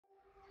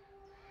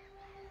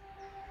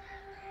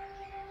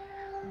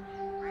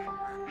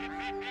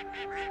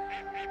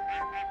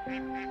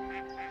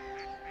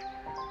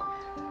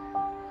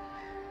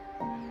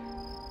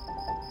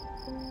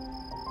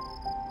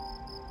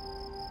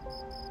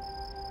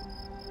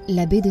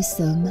La baie de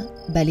Somme,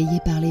 balayée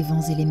par les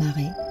vents et les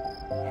marées.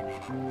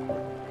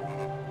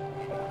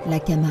 La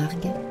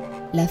Camargue,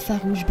 la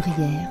farouche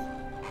Brière,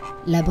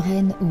 la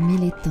Brenne aux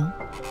 1000 étangs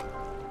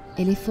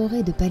et les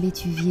forêts de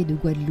palétuviers de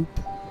Guadeloupe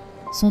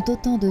sont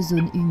autant de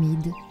zones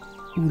humides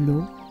où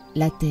l'eau,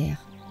 la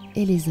terre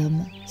et les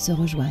hommes se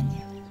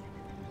rejoignent.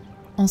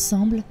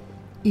 Ensemble,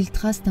 ils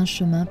tracent un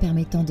chemin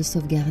permettant de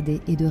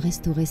sauvegarder et de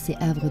restaurer ces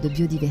havres de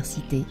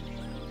biodiversité,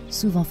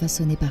 souvent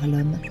façonnés par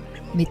l'homme,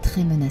 mais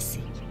très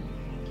menacés.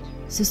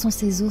 Ce sont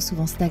ces eaux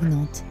souvent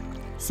stagnantes,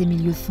 ces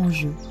milieux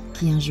fangeux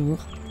qui, un jour,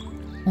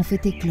 ont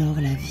fait éclore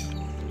la vie.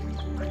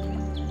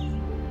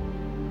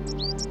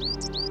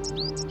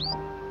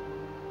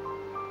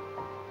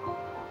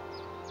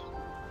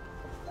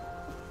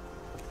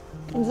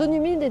 Une zone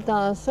humide est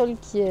un sol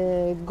qui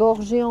est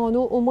gorgé en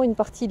eau au moins une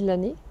partie de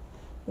l'année.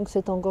 Donc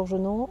cet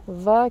engorgement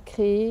va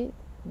créer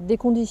des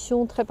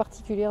conditions très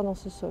particulières dans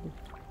ce sol.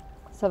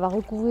 Ça va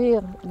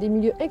recouvrir des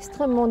milieux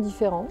extrêmement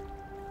différents.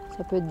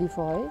 Ça peut être des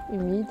forêts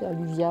humides,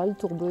 alluviales,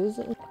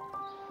 tourbeuses.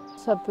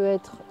 Ça peut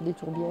être des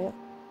tourbières.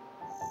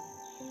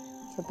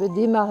 Ça peut être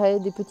des marais,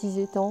 des petits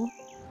étangs.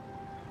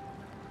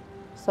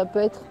 Ça peut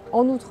être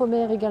en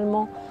outre-mer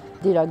également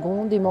des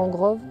lagons, des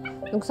mangroves.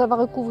 Donc ça va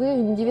recouvrir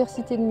une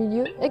diversité de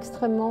milieux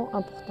extrêmement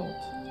importante.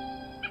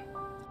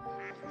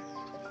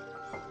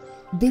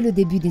 Dès le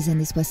début des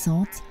années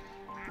 60,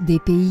 des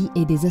pays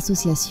et des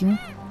associations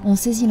ont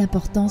saisi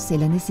l'importance et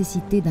la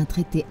nécessité d'un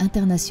traité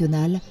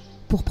international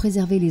pour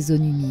préserver les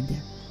zones humides.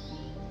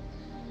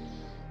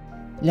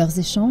 Leurs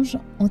échanges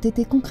ont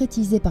été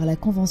concrétisés par la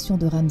Convention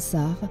de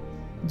Ramsar,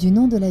 du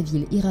nom de la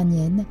ville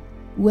iranienne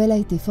où elle a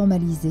été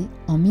formalisée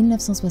en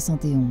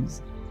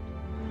 1971.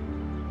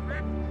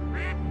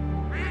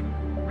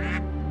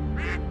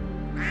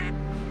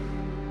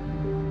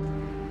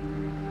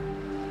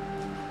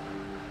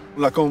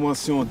 La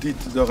convention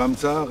dite de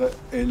Ramsar,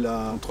 elle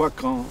a trois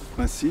grands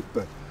principes.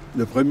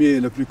 Le premier et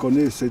le plus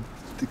connu, c'est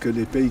que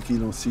les pays qui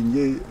l'ont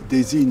signé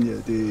désignent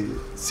des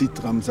sites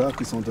Ramsar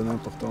qui sont de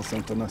l'importance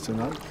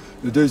internationale.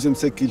 Le deuxième,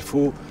 c'est qu'il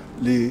faut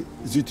les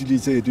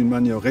utiliser d'une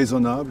manière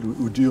raisonnable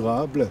ou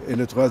durable. Et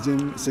le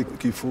troisième, c'est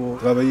qu'il faut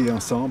travailler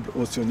ensemble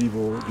aussi au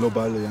niveau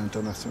global et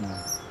international.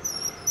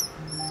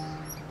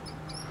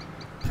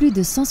 Plus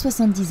de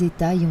 170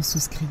 États y ont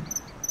souscrit.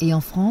 Et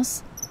en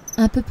France,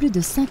 un peu plus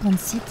de 50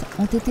 sites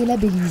ont été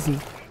labellisés,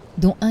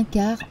 dont un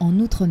quart en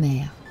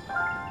outre-mer.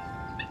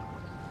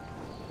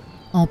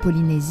 En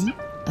Polynésie,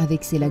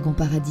 avec ses lagons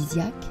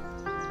paradisiaques,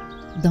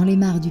 dans les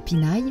mares du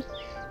Pinail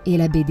et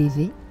la baie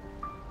d'Évé,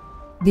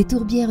 des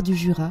tourbières du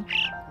Jura,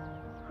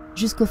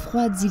 jusqu'aux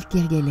froides îles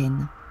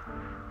Kerguelen.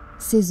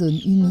 Ces zones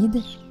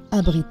humides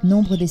abritent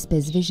nombre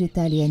d'espèces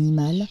végétales et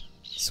animales,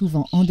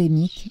 souvent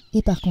endémiques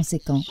et par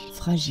conséquent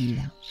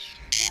fragiles.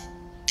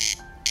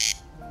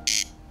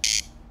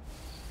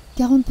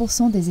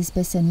 40% des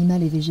espèces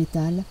animales et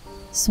végétales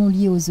sont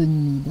liées aux zones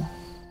humides,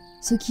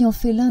 ce qui en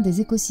fait l'un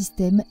des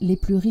écosystèmes les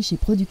plus riches et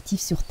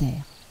productifs sur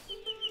Terre.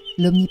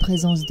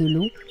 L'omniprésence de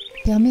l'eau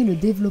permet le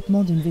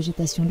développement d'une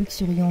végétation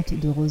luxuriante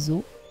de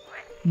roseaux,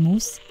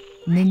 mousses,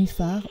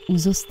 nénuphars ou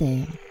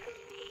zostères,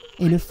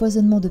 et le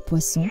foisonnement de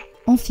poissons,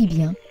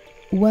 amphibiens,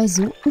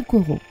 oiseaux ou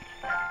coraux.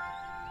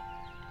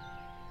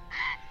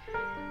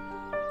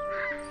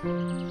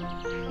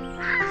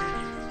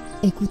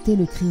 Écoutez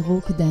le cri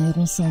rauque d'un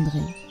héron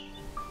cendré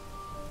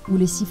ou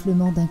les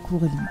sifflements d'un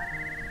courlis.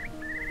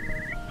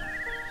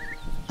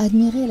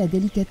 Admirez la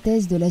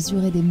délicatesse de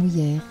l'azuré des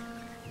mouillères.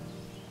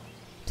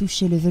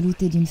 Touchez le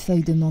velouté d'une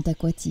feuille de menthe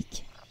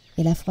aquatique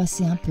et la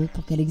froisser un peu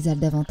pour qu'elle exhale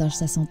davantage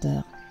sa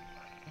senteur.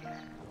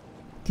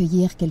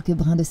 Cueillir quelques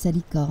brins de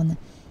salicorne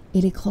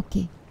et les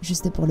croquer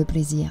juste pour le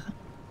plaisir.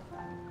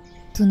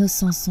 Tous nos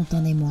sens sont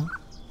en émoi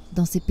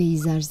dans ces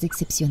paysages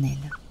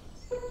exceptionnels.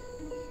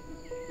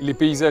 Les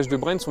paysages de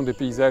Brenne sont des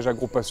paysages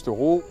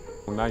agro-pastoraux.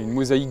 On a une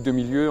mosaïque de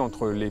milieux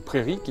entre les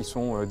prairies qui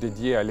sont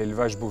dédiées à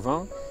l'élevage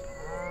bovin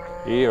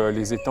et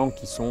les étangs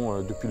qui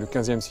sont depuis le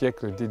XVe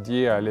siècle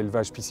dédiés à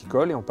l'élevage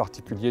piscicole et en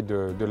particulier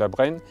de la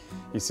Brenne.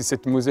 Et c'est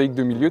cette mosaïque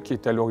de milieux qui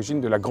est à l'origine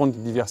de la grande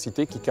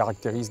diversité qui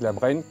caractérise la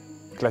Brenne,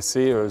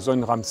 classée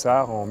zone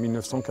Ramsar en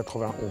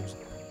 1991.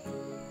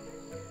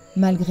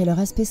 Malgré leur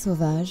aspect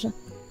sauvage,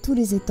 tous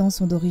les étangs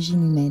sont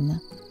d'origine humaine.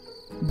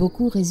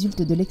 Beaucoup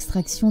résultent de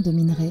l'extraction de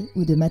minerais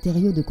ou de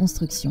matériaux de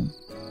construction.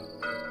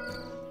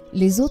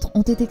 Les autres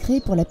ont été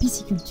créés pour la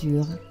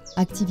pisciculture,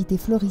 activité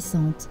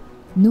florissante,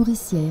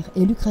 nourricière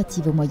et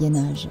lucrative au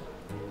Moyen-Âge.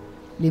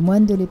 Les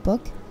moines de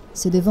l'époque,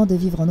 se devant de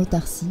vivre en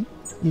autarcie,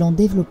 l'ont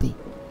développé.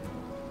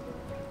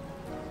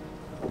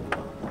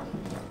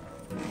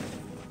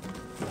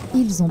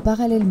 Ils ont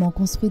parallèlement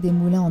construit des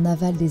moulins en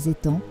aval des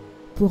étangs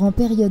pour, en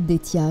période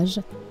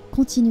d'étiage,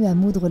 continuer à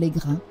moudre les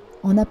grains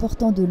en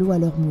apportant de l'eau à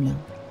leurs moulins.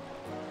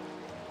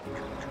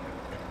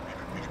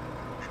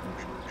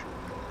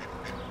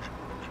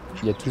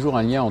 Il y a toujours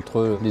un lien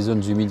entre les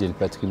zones humides et le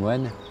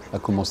patrimoine. à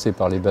commencer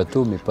par les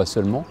bateaux, mais pas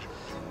seulement.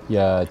 Il y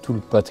a tout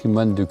le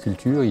patrimoine de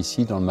culture.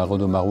 Ici, dans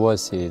le Marois,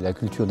 c'est la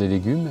culture des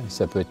légumes.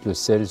 Ça peut être le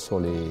sel sur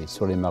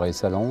les marais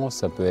salants,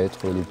 ça peut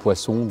être les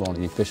poissons dans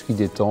les pêcheries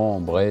d'étang en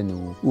Brenne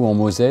ou en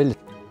Moselle.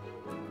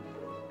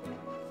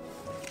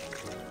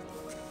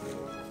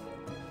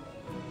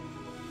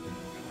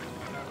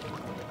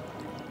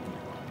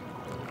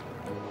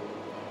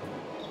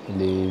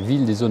 Les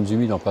villes des zones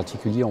humides en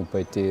particulier n'ont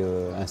pas été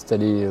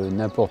installées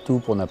n'importe où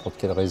pour n'importe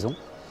quelle raison.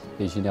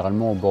 Et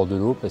généralement au bord de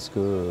l'eau parce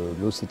que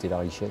l'eau c'était la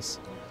richesse.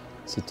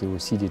 C'était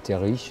aussi des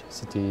terres riches,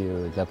 c'était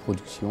de la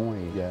production et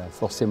il y a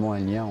forcément un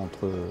lien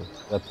entre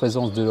la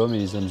présence de l'homme et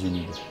les zones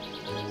humides.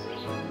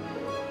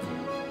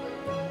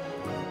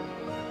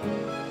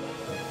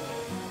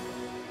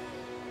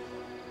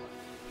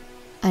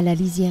 À la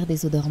lisière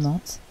des eaux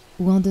dormantes,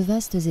 ou en de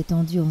vastes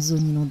étendues en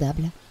zone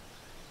inondable,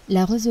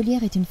 la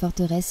roselière est une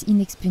forteresse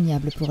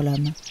inexpugnable pour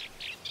l'homme.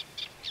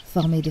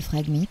 Formée de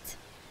phragmites,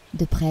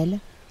 de prêles,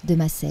 de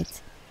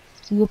massettes,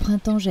 où au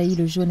printemps jaillit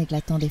le jaune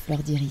éclatant des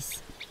fleurs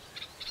d'iris.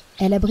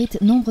 Elle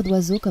abrite nombre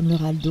d'oiseaux comme le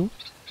raldo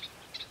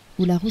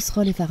ou la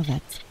rousserolle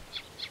effarvate.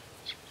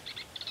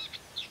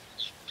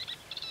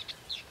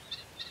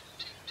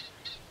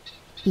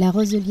 La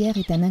roselière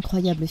est un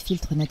incroyable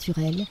filtre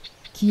naturel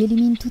qui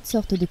élimine toutes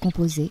sortes de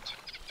composés,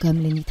 comme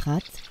les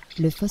nitrates,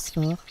 le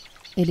phosphore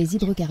et les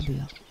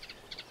hydrocarbures.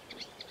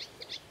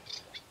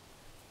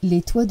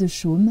 Les toits de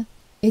chaume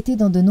étaient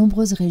dans de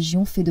nombreuses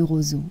régions faits de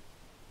roseaux.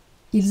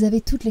 Ils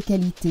avaient toutes les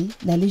qualités,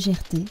 la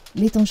légèreté,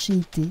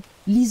 l'étanchéité,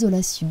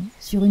 l'isolation,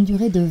 sur une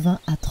durée de 20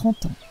 à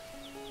 30 ans.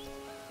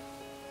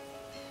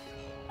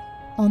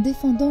 En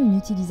défendant une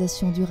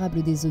utilisation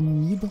durable des zones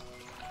humides,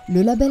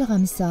 le label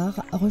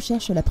Ramsar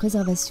recherche la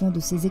préservation de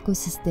ces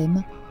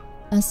écosystèmes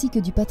ainsi que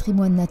du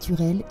patrimoine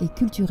naturel et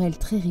culturel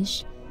très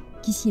riche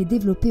qui s'y est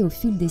développé au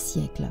fil des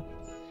siècles.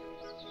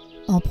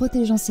 En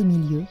protégeant ces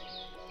milieux,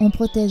 on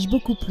protège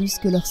beaucoup plus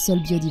que leur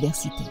seule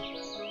biodiversité.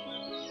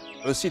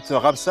 Le site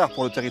Ramsar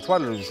pour le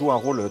territoire joue un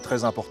rôle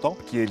très important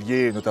qui est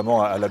lié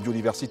notamment à la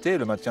biodiversité,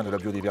 le maintien de la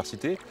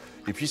biodiversité.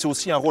 Et puis c'est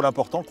aussi un rôle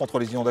important contre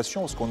les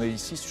inondations parce qu'on est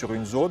ici sur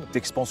une zone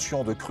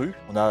d'expansion de crues.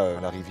 On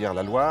a la rivière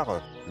la Loire,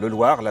 le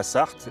Loire, la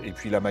Sarthe et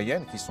puis la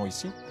Mayenne qui sont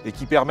ici et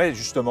qui permet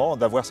justement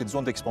d'avoir cette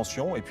zone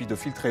d'expansion et puis de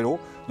filtrer l'eau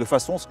de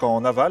façon à ce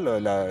qu'en aval,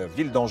 la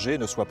ville d'Angers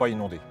ne soit pas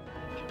inondée.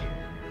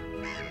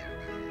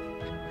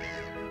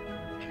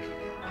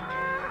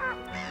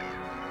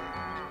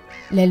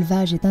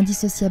 L'élevage est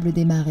indissociable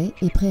des marais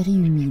et prairies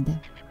humides.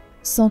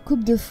 Sans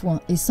coupe de foin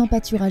et sans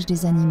pâturage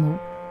des animaux,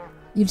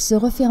 ils se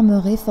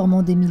refermeraient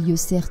formant des milieux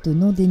certes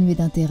non dénués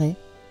d'intérêt,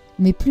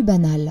 mais plus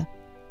banals,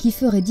 qui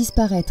feraient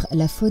disparaître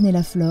la faune et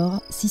la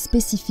flore si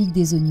spécifiques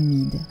des zones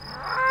humides.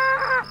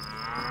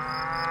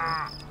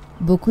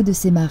 Beaucoup de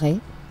ces marais,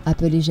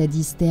 appelés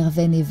jadis terres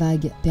vaines et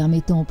vagues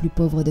permettant aux plus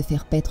pauvres de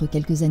faire paître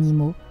quelques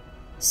animaux,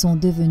 sont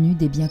devenus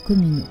des biens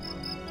communaux.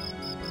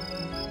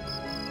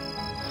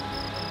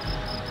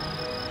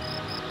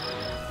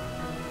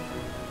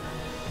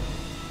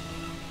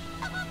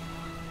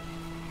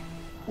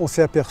 On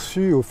s'est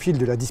aperçu au fil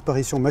de la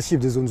disparition massive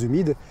des zones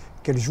humides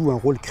qu'elles jouent un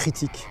rôle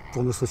critique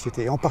pour nos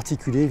sociétés, et en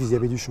particulier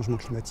vis-à-vis du changement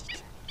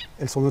climatique.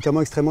 Elles sont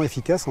notamment extrêmement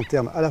efficaces en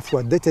termes à la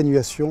fois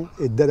d'atténuation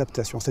et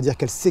d'adaptation, c'est-à-dire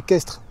qu'elles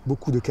séquestrent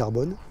beaucoup de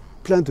carbone.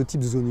 Plein de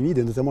types de zones humides,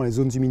 et notamment les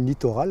zones humides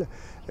littorales,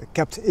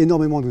 captent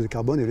énormément de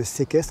carbone et le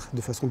séquestrent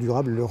de façon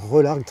durable, le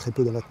relarguent très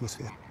peu dans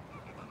l'atmosphère.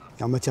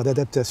 Et en matière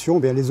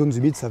d'adaptation, les zones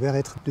humides s'avèrent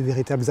être de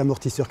véritables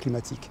amortisseurs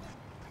climatiques.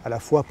 À la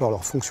fois par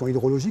leur fonction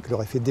hydrologique,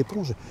 leur effet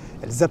d'éponge,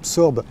 elles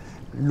absorbent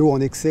l'eau en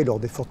excès lors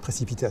des fortes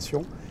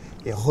précipitations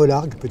et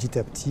relarguent petit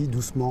à petit,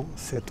 doucement,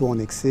 cette eau en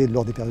excès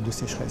lors des périodes de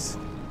sécheresse.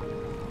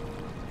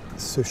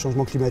 Ce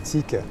changement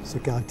climatique se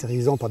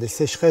caractérisant par des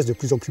sécheresses de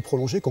plus en plus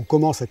prolongées qu'on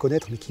commence à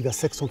connaître mais qui va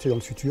s'accentuer dans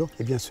le futur,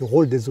 eh bien ce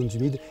rôle des zones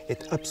humides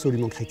est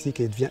absolument critique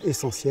et devient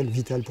essentiel,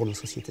 vital pour nos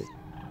sociétés.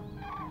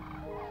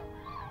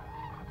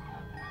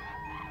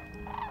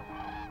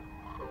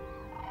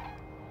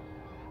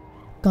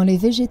 Quand les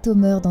végétaux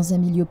meurent dans un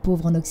milieu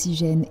pauvre en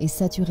oxygène et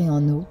saturé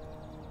en eau,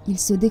 ils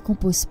se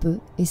décomposent peu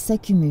et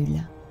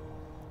s'accumulent.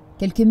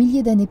 Quelques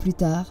milliers d'années plus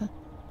tard,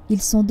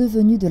 ils sont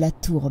devenus de la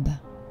tourbe.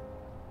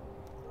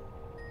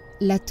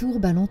 La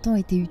tourbe a longtemps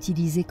été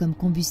utilisée comme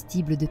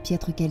combustible de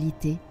piètre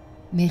qualité,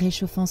 mais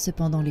réchauffant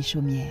cependant les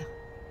chaumières.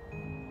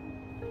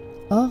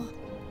 Or,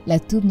 la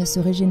tourbe ne se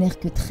régénère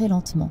que très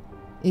lentement,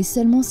 et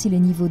seulement si les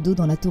niveaux d'eau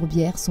dans la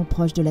tourbière sont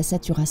proches de la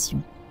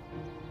saturation.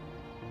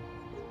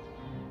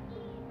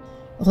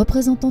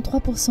 Représentant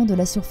 3% de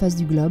la surface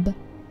du globe,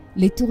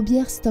 les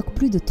tourbières stockent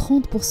plus de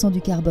 30%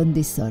 du carbone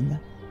des sols.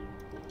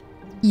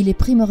 Il est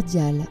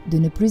primordial de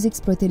ne plus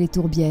exploiter les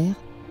tourbières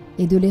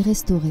et de les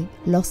restaurer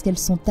lorsqu'elles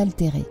sont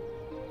altérées,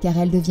 car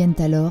elles deviennent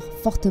alors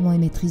fortement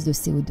émettrices de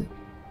CO2.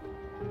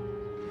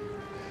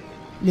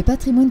 Le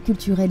patrimoine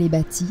culturel et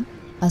bâti,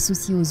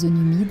 associé aux zones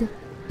humides,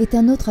 est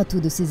un autre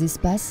atout de ces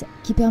espaces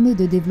qui permet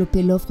de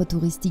développer l'offre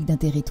touristique d'un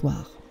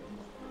territoire.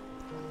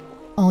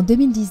 En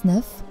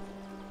 2019,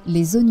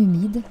 les zones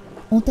humides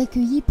ont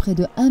accueilli près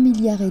de 1,5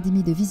 milliard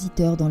de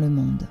visiteurs dans le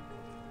monde.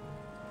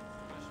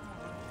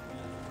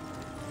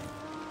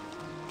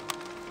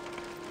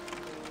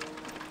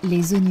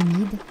 Les zones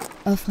humides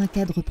offrent un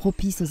cadre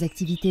propice aux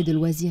activités de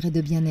loisirs et de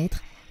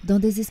bien-être dans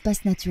des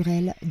espaces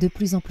naturels de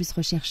plus en plus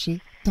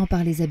recherchés tant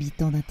par les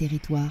habitants d'un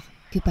territoire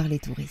que par les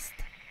touristes.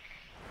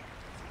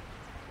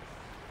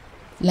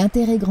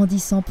 L'intérêt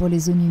grandissant pour les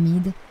zones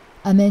humides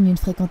amène une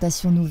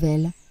fréquentation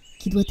nouvelle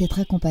qui doit être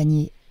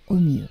accompagnée au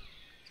mieux.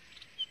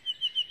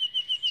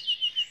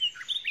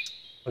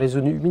 Les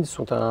zones humides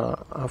sont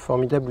un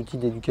formidable outil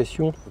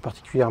d'éducation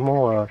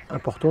particulièrement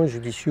important et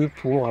judicieux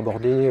pour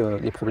aborder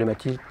les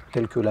problématiques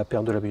telles que la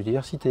perte de la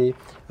biodiversité,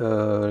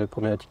 les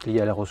problématiques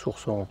liées à la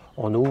ressource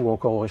en eau ou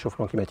encore au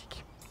réchauffement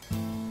climatique.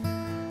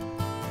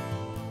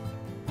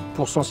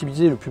 Pour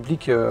sensibiliser le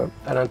public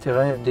à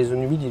l'intérêt des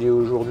zones humides, il est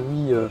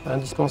aujourd'hui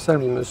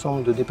indispensable, il me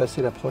semble, de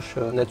dépasser l'approche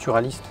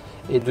naturaliste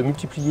et de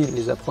multiplier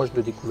les approches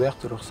de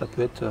découverte. Alors ça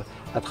peut être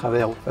à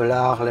travers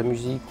l'art, la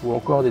musique ou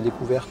encore des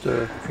découvertes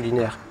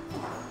culinaires.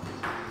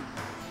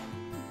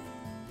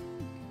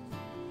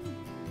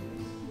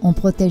 On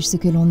protège ce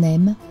que l'on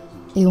aime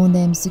et on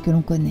aime ce que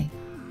l'on connaît.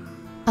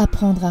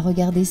 Apprendre à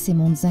regarder ces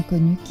mondes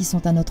inconnus qui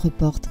sont à notre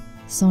porte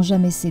sans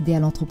jamais céder à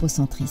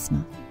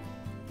l'anthropocentrisme.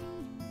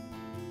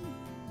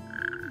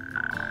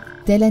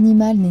 Tel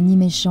animal n'est ni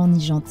méchant ni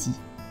gentil.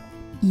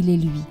 Il est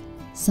lui,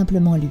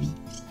 simplement lui.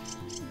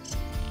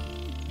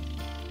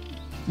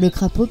 Le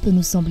crapaud peut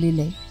nous sembler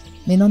laid,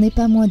 mais n'en est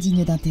pas moins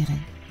digne d'intérêt.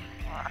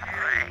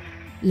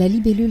 La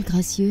libellule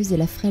gracieuse et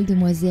la frêle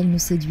demoiselle nous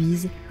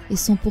séduisent et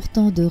sont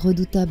pourtant de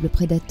redoutables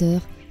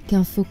prédateurs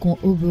qu'un faucon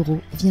hobereau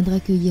viendra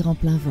cueillir en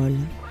plein vol.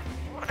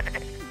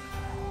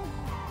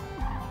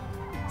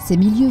 Ces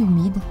milieux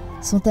humides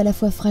sont à la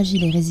fois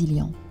fragiles et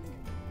résilients.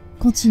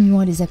 Continuons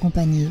à les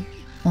accompagner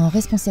en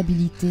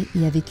responsabilité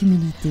et avec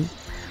humilité,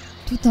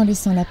 tout en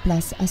laissant la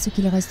place à ce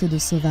qu'il reste de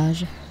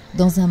sauvage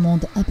dans un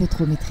monde un peu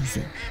trop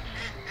maîtrisé.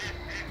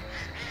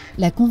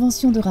 La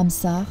Convention de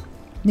Ramsar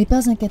n'est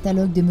pas un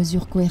catalogue de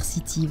mesures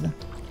coercitives,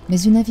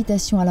 mais une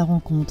invitation à la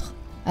rencontre,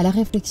 à la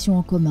réflexion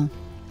en commun,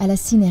 à la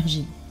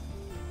synergie.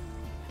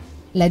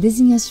 La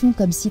désignation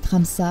comme site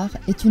Ramsar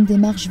est une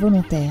démarche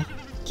volontaire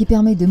qui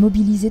permet de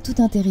mobiliser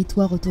tout un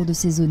territoire autour de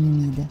ces zones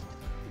humides.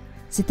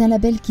 C'est un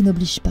label qui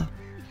n'oblige pas,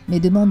 mais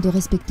demande de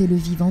respecter le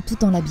vivant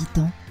tout en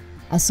l'habitant,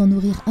 à s'en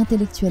nourrir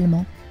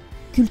intellectuellement,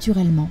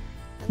 culturellement,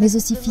 mais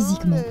aussi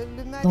physiquement,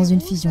 dans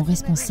une fusion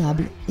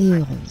responsable et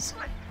heureuse.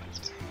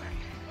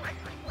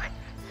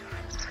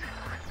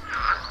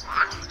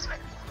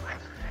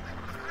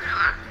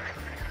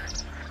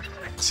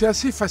 C'est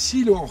assez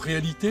facile en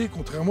réalité,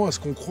 contrairement à ce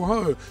qu'on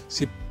croit.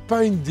 C'est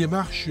pas une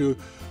démarche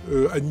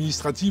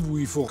administrative où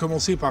il faut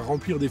commencer par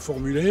remplir des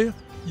formulaires.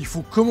 Il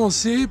faut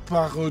commencer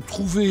par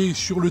trouver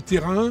sur le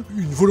terrain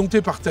une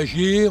volonté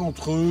partagée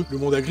entre le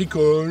monde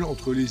agricole,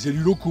 entre les élus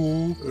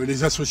locaux,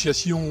 les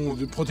associations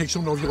de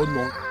protection de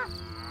l'environnement.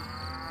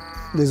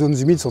 Les zones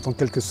humides sont en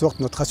quelque sorte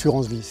notre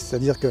assurance vie,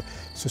 c'est-à-dire que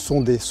ce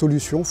sont des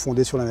solutions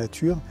fondées sur la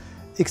nature,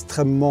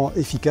 extrêmement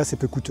efficaces et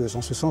peu coûteuses.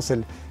 En ce sens,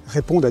 elles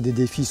répondent à des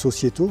défis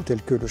sociétaux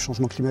tels que le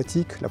changement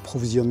climatique,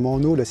 l'approvisionnement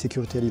en eau, la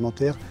sécurité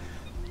alimentaire,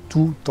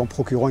 tout en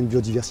procurant une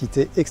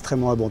biodiversité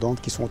extrêmement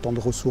abondante qui sont autant de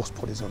ressources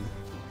pour les hommes.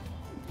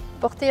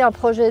 Porter un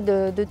projet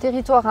de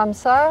territoire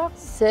Ramsar,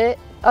 c'est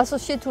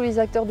associer tous les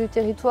acteurs du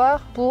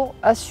territoire pour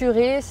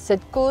assurer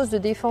cette cause de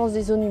défense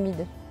des zones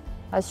humides.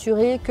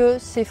 Assurer que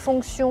ces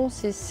fonctions,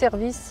 ces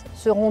services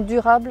seront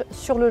durables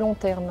sur le long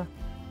terme.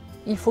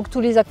 Il faut que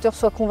tous les acteurs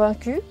soient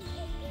convaincus.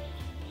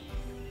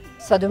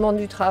 Ça demande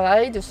du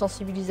travail, de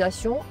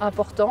sensibilisation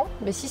important,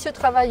 mais si ce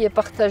travail est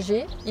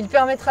partagé, il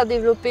permettra de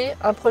développer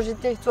un projet de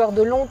territoire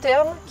de long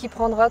terme qui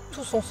prendra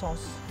tout son sens.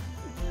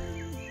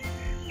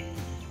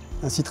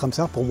 Un site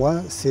Ramsar, pour moi,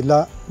 c'est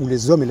là où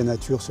les hommes et la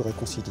nature se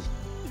réconcilient.